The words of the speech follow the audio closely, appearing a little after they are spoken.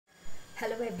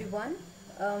Hello everyone.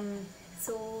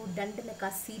 So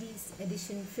Dandanaka series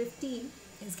edition 15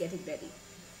 is getting ready.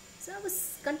 So I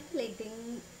was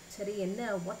contemplating, sorry,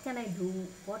 what can I do?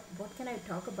 What can I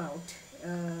talk about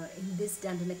in this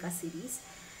Dandanaka series?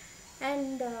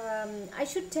 And I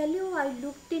should tell you, I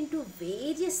looked into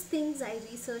various things. I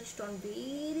researched on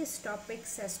various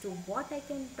topics as to what I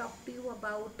can talk to you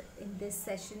about in this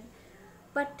session.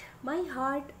 But my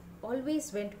heart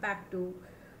always went back to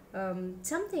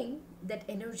something that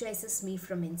energizes me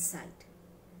from inside.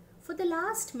 For the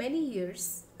last many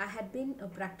years, I had been a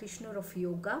practitioner of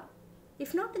yoga,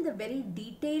 if not in the very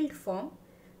detailed form.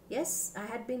 Yes, I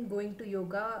had been going to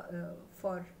yoga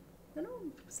for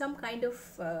some kind of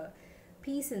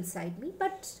peace inside me.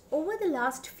 But over the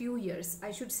last few years,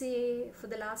 I should say for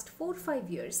the last 4 or 5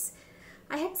 years,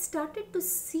 I had started to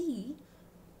see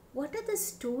what are the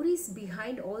stories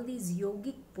behind all these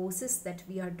yogic poses that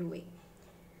we are doing.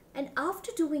 And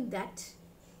after doing that,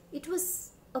 it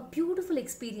was a beautiful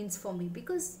experience for me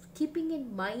because keeping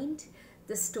in mind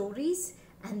the stories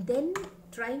and then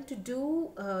trying to do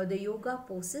the yoga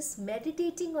poses,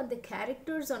 meditating on the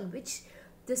characters on which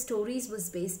the stories was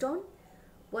based on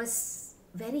was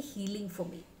very healing for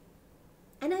me.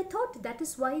 And I thought that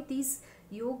is why these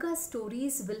yoga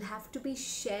stories will have to be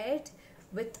shared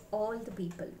with all the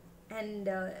people. And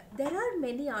there are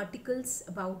many articles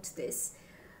about this.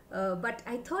 But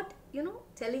I thought,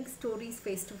 telling stories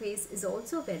face to face is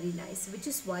also very nice, which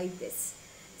is why this.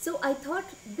 So I thought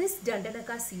this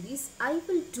Dandanaka series, I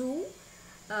will do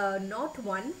not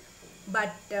one,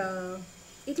 but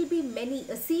it will be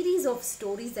a series of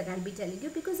stories that I'll be telling you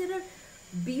because there are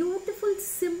beautiful,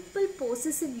 simple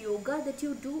poses in yoga that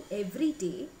you do every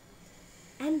day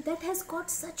and that has got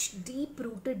such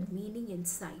deep-rooted meaning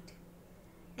inside.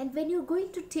 And when you're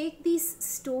going to take these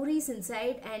stories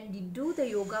inside and you do the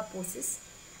yoga poses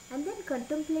and then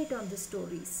contemplate on the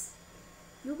stories,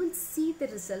 you will see the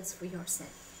results for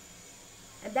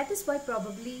yourself. And that is why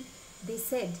probably they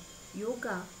said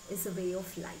yoga is a way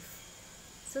of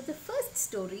life. So the first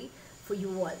story for you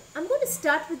all, I'm going to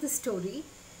start with the story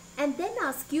and then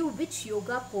ask you which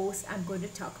yoga pose I'm going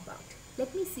to talk about.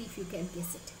 Let me see if you can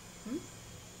guess it.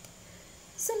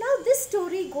 So now this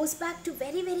story goes back to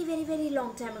very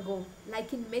long time ago,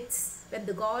 like in myths when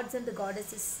the gods and the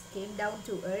goddesses came down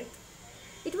to earth.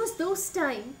 It was those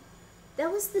time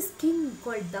there was this king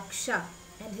called Daksha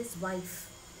and his wife.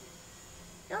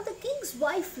 Now the king's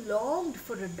wife longed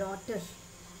for a daughter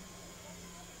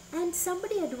and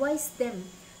somebody advised them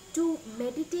to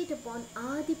meditate upon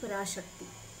Adi Parashakti.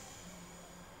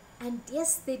 And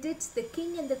yes, they did. The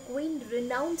king and the queen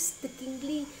renounced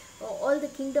all the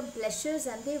kingdom pleasures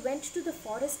and they went to the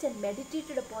forest and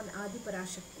meditated upon Adi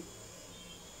Parashakti.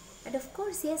 And of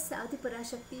course, yes, Adi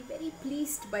Parashakti, very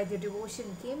pleased by their devotion,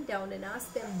 came down and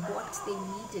asked them what they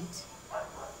needed.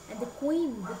 And the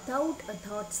queen, without a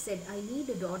thought, said, I need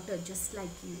a daughter just like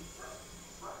you.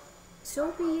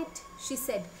 So be it, she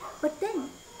said. But then,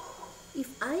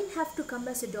 if I have to come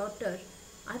as a daughter,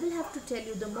 I will have to tell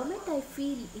you the moment I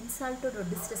feel insulted or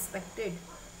disrespected,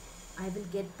 I will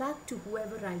get back to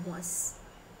whoever I was.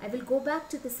 I will go back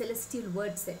to the celestial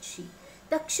world, said she.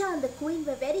 Daksha and the queen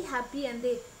were very happy and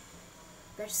they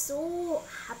were so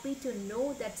happy to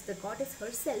know that the goddess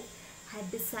herself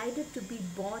had decided to be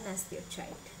born as their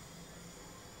child.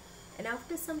 And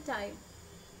after some time,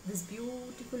 this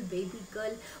beautiful baby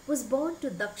girl was born to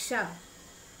Daksha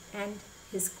and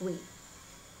his queen.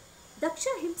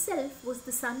 Daksha himself was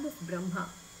the son of Brahma.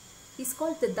 He's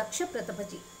called the Daksha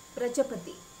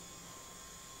Prajapati.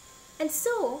 And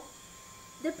so,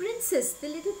 the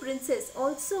little princess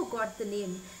also got the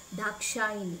name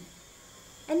Dakshayani.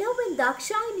 And now when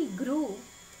Dakshayani grew,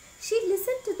 she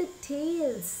listened to the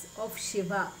tales of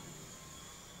Shiva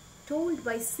told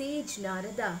by sage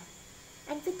Narada.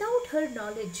 And without her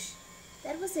knowledge,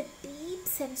 there was a deep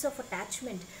sense of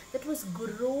attachment that was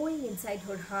growing inside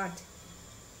her heart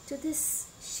to this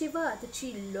Shiva that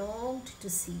she longed to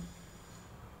see.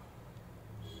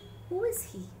 Who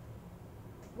is he?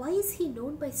 Why is he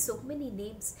known by so many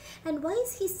names? And why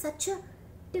is he such a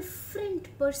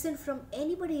different person from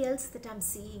anybody else that I'm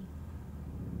seeing?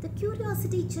 The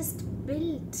curiosity just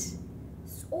built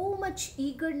so much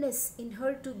eagerness in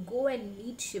her to go and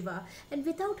meet Shiva. And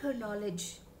without her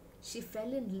knowledge, she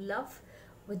fell in love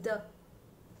with the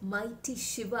mighty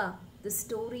Shiva, the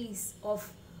stories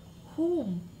of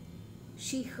whom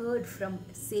she heard from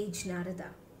sage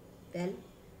Narada. Well,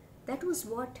 that was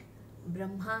what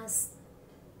Brahma's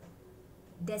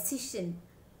decision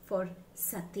for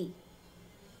Sati.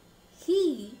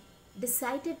 He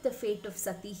decided the fate of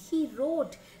Sati. He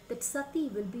wrote that Sati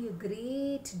will be a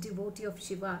great devotee of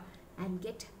Shiva and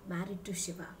get married to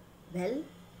Shiva. Well,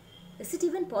 is it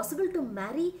even possible to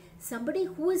marry somebody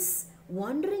who is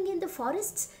wandering in the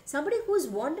forests? Somebody who is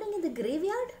wandering in the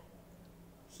graveyard?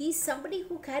 He's somebody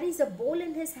who carries a bowl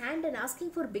in his hand and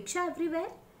asking for bhiksha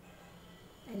everywhere.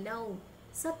 And now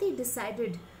Sati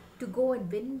decided to go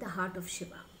and win the heart of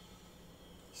Shiva.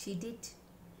 She did.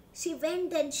 She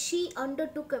went and she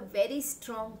undertook a very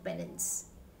strong penance.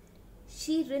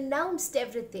 She renounced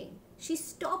everything. She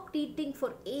stopped eating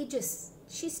for ages.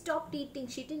 She stopped eating.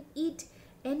 She didn't eat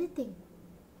anything.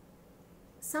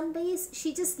 Some days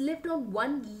she just lived on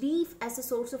one leaf as a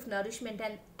source of nourishment,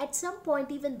 and at some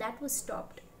point even that was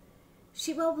stopped.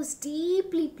 Shiva was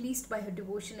deeply pleased by her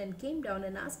devotion and came down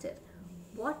and asked her,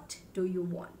 "What do you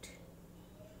want?"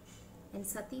 And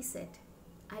Sati said,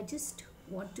 "I just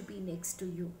want to be next to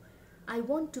you. I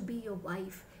want to be your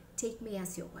wife. Take me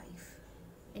as your wife."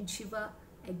 And Shiva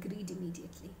agreed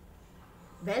immediately.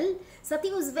 Well,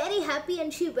 Sati was very happy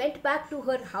and she went back to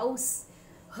her house,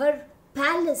 her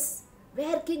palace,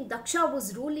 where King Daksha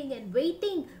was ruling and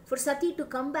waiting for Sati to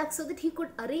come back so that he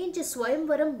could arrange a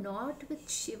Swayamvaram not with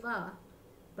Shiva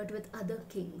but with other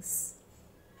kings.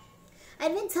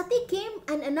 And when Sati came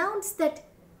and announced that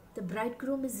the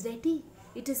bridegroom is ready,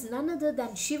 it is none other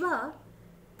than Shiva,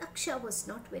 Daksha was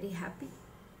not very happy.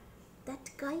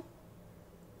 That guy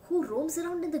who roams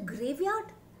around in the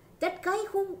graveyard, that guy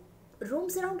who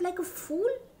roams around like a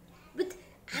fool with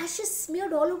ashes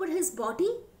smeared all over his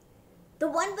body, the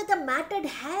one with a matted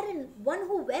hair and one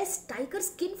who wears tiger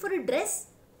skin for a dress,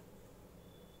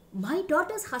 my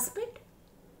daughter's husband?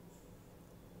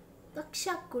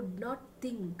 Daksha could not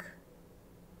think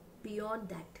beyond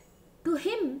that. To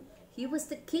him, he was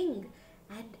the king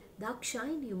and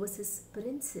Dakshayani was his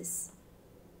princess.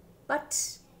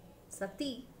 But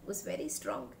Sati was very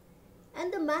strong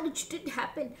and the marriage did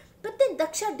happen. But then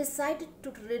Daksha decided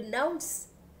to renounce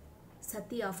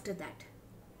Sati after that.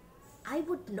 I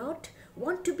would not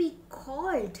want to be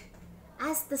called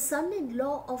as the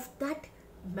son-in-law of that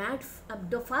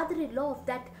the father-in-law of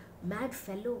that mad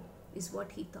fellow, is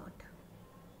what he thought.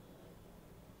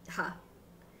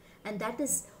 And that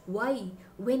is why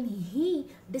when he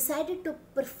decided to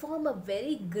perform a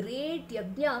very great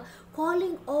yajna,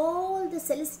 calling all the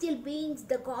celestial beings,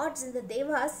 the gods and the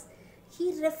devas, he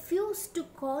refused to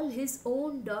call his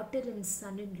own daughter and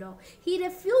son-in-law. He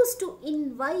refused to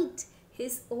invite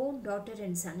his own daughter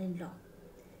and son-in-law.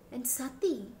 And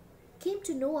Sati came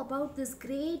to know about this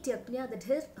great yajna that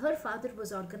her father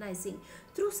was organizing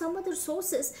through some other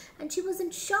sources, and she was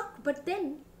in shock. But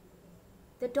then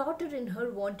the daughter in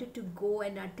her wanted to go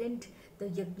and attend the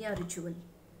yajna ritual.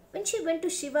 When she went to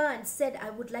Shiva and said,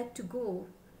 "I would like to go,"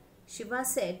 Shiva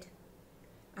said,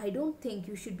 "I don't think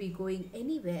you should be going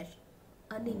anywhere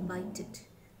uninvited.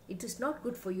 It is not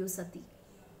good for you, Sati."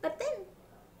 But then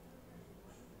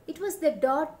it was the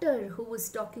daughter who was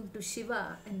talking to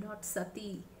Shiva and not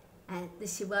Sati, the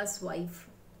Shiva's wife.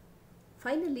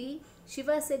 Finally,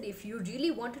 Shiva said, "If you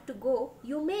really wanted to go,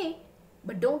 you may,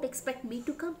 but don't expect me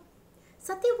to come."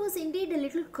 Sati was indeed a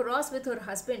little cross with her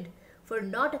husband for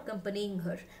not accompanying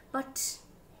her. But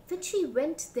when she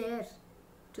went there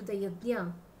to the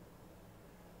yajna,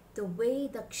 the way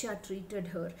Daksha treated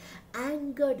her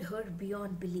angered her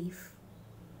beyond belief.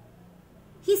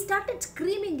 He started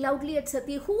screaming loudly at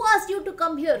Sati, "Who asked you to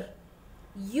come here?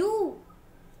 You,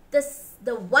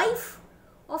 the wife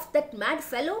of that mad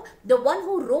fellow, the one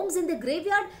who roams in the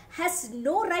graveyard, has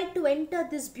no right to enter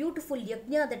this beautiful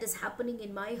yajna that is happening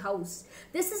in my house.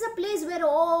 This is a place where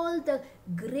all the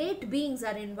great beings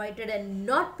are invited and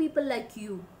not people like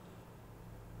you."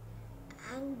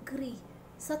 Angry,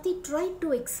 Sati tried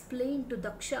to explain to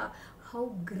Daksha how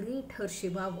great her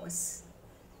Shiva was.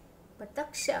 But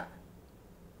Daksha,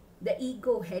 the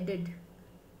ego-headed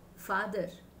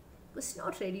father, was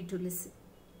not ready to listen.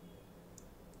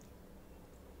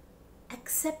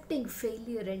 Accepting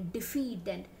failure and defeat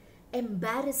and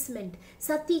embarrassment,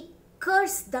 Sati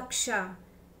cursed Daksha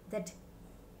that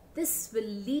this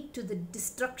will lead to the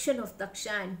destruction of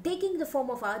Daksha, and taking the form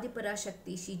of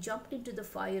Adiparashakti, she jumped into the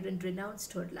fire and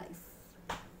renounced her life.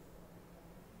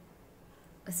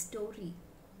 A story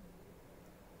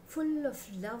full of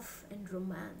love and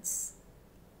romance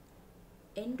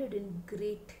ended in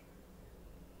great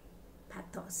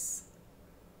pathos.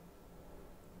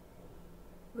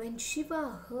 When Shiva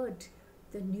heard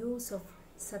the news of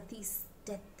Sati's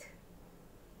death,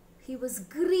 he was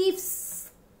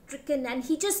grief-stricken and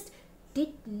he just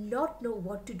did not know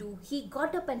what to do. He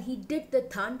got up and he did the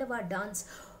Tandava dance,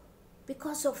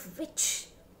 because of which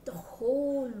the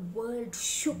whole world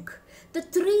shook. The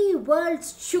three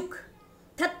worlds shook.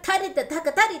 Tatharita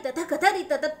thakatarita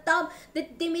thakatarita tattam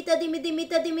diddimita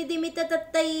dimidimita dimidimita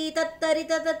tattai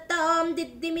tattarita tattam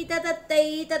diddimita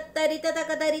tattai tattarita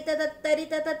takatarita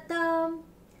tattarita tattam.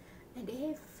 And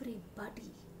everybody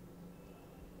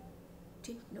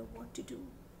didn't know what to do.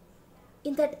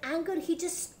 In that anger, he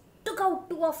just took out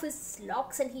two of his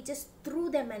locks and he just threw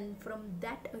them, and from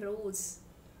that arose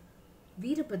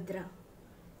Veerabhadra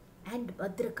and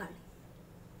Bhadrakali.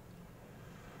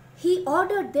 He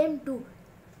ordered them to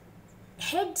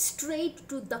head straight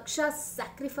to Daksha's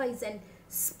sacrifice and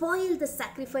spoil the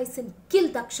sacrifice and kill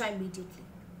Daksha immediately.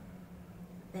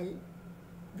 Well,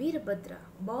 Veerabhadra,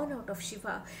 born out of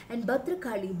Shiva, and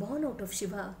Bhadrakali, born out of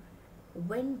Shiva,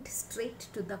 went straight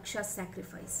to Daksha's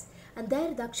sacrifice. And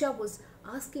there Daksha was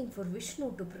asking for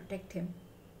Vishnu to protect him.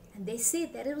 And they say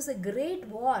there was a great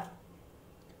war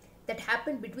that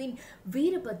happened between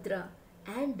Veerabhadra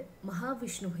and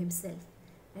Mahavishnu himself.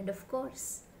 And of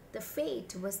course, the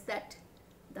fate was that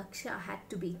Daksha had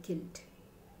to be killed.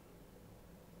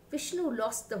 Vishnu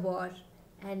lost the war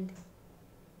and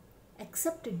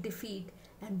accepted defeat,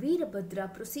 and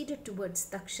Veerabhadra proceeded towards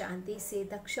Daksha, and they say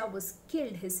Daksha was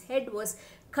killed. His head was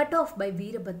cut off by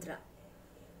Veerabhadra,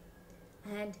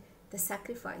 and the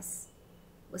sacrifice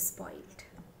was spoiled.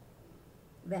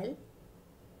 Well,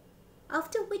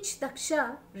 after which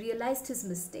Daksha realized his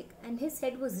mistake and his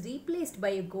head was replaced by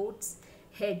a goat's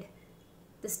head.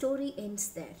 The story ends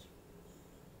there.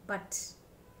 But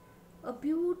a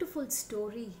beautiful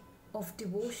story of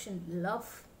devotion,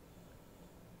 love,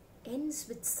 ends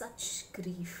with such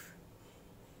grief.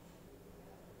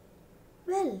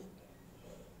 Well,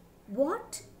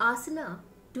 what asana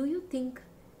do you think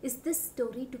is this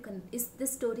story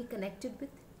connected with?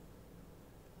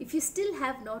 If you still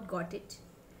have not got it,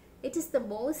 it is the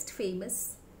most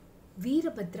famous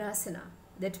Veerabhadrasana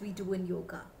that we do in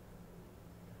yoga.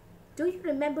 Do you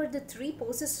remember the three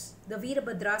poses, the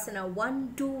Veerabhadrasana,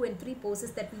 1, 2 and 3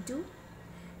 poses that we do?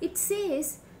 It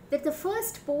says that the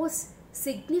first pose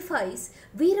signifies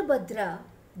Veerabhadra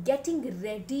getting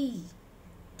ready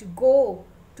to go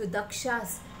to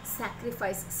Daksha's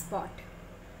sacrifice spot.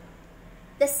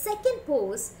 The second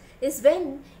pose is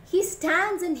when he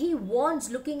stands and he warns,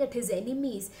 looking at his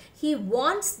enemies. He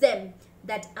warns them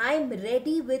that I'm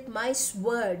ready with my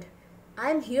sword.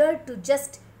 I'm here to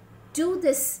just do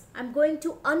this. I'm going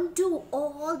to undo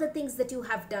all the things that you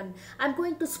have done. I'm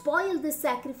going to spoil this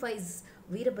sacrifice.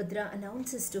 Veerabhadra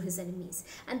announces to his enemies.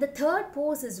 And the third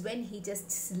pose is when he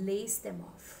just slays them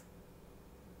off.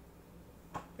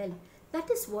 Well,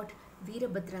 that is what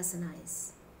Veerabhadrasana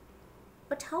is.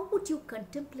 But how would you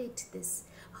contemplate this?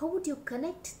 How would you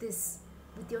connect this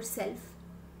with yourself?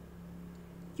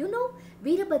 You know,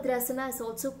 Veerabhadrasana is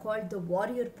also called the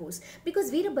warrior pose because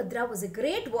Veerabhadra was a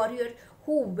great warrior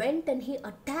who went and he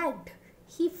attacked.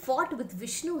 He fought with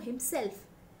Vishnu himself,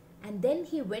 and then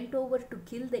he went over to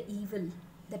kill the evil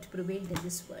that prevailed in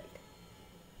this world.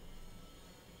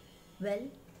 Well,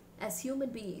 as human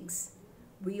beings,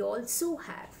 we also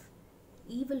have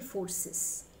evil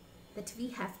forces that we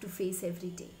have to face every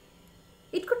day.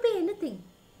 It could be anything.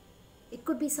 It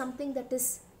could be something that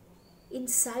is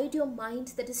inside your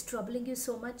mind that is troubling you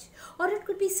so much, or it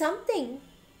could be something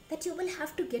that you will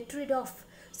have to get rid of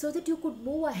so that you could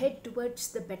move ahead towards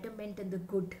the betterment and the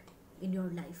good in your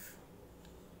life.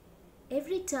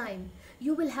 Every time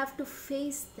you will have to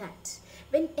face that.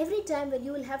 Every time when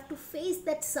you will have to face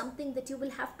that something that you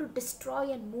will have to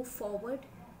destroy and move forward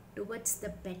towards the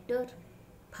better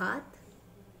path,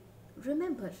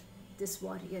 remember this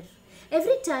warrior.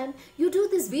 Every time you do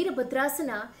this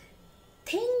Veerabhadrasana,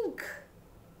 think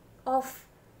of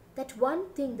that one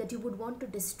thing that you would want to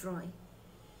destroy.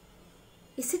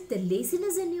 Is it the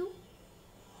laziness in you?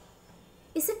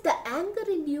 Is it the anger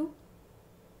in you?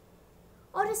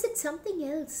 Or is it something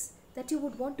else that you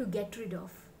would want to get rid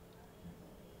of?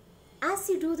 As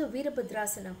you do the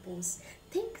Veerabhadrasana pose,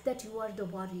 think that you are the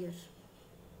warrior.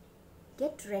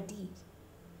 Get ready.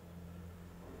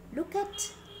 Look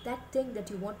at that thing that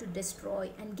you want to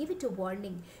destroy and give it a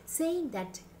warning, saying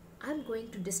that I'm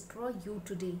going to destroy you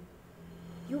today.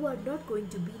 You are not going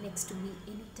to be next to me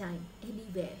anytime,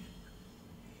 anywhere.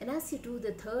 And as you do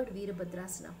the third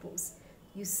Veerabhadrasana pose,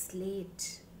 you slay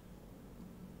it.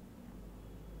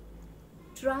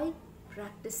 Try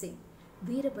practicing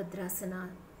Veerabhadrasana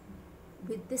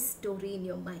with this story in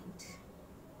your mind.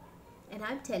 And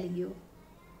I'm telling you,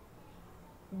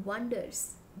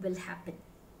 wonders will happen.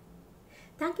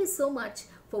 Thank you so much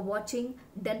for watching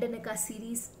Dandanaka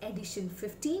series edition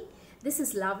 15. This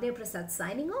is Lavanya Prasad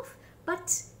signing off,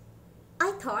 but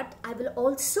I thought I will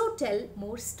also tell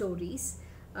more stories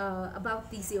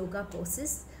about these yoga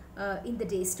poses in the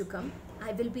days to come.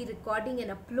 I will be recording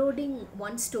and uploading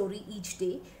one story each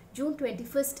day. June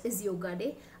 21st is Yoga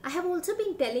Day. I have also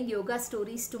been telling yoga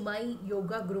stories to my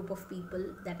yoga group of people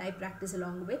that I practice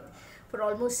along with for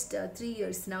almost 3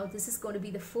 years now. This is going to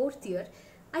be the 4th year.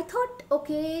 I thought,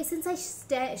 okay, since I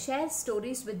share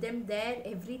stories with them there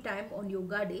every time on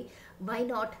Yoga Day, why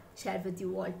not share with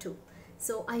you all too?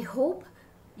 So I hope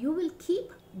you will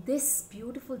keep this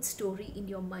beautiful story in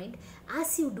your mind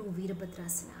as you do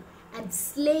Virabhadrasana and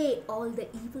slay all the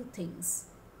evil things,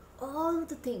 all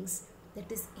the things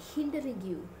that is hindering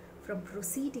you from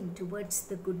proceeding towards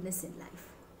the goodness in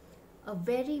life. A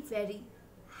very, very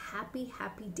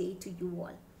happy day to you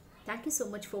all. Thank you so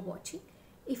much for watching.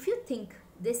 If you think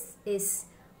this is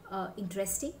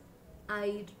interesting,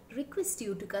 I request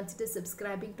you to consider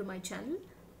subscribing to my channel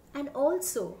and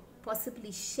also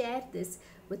possibly share this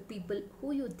with people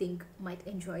who you think might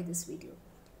enjoy this video.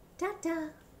 Ta-ta!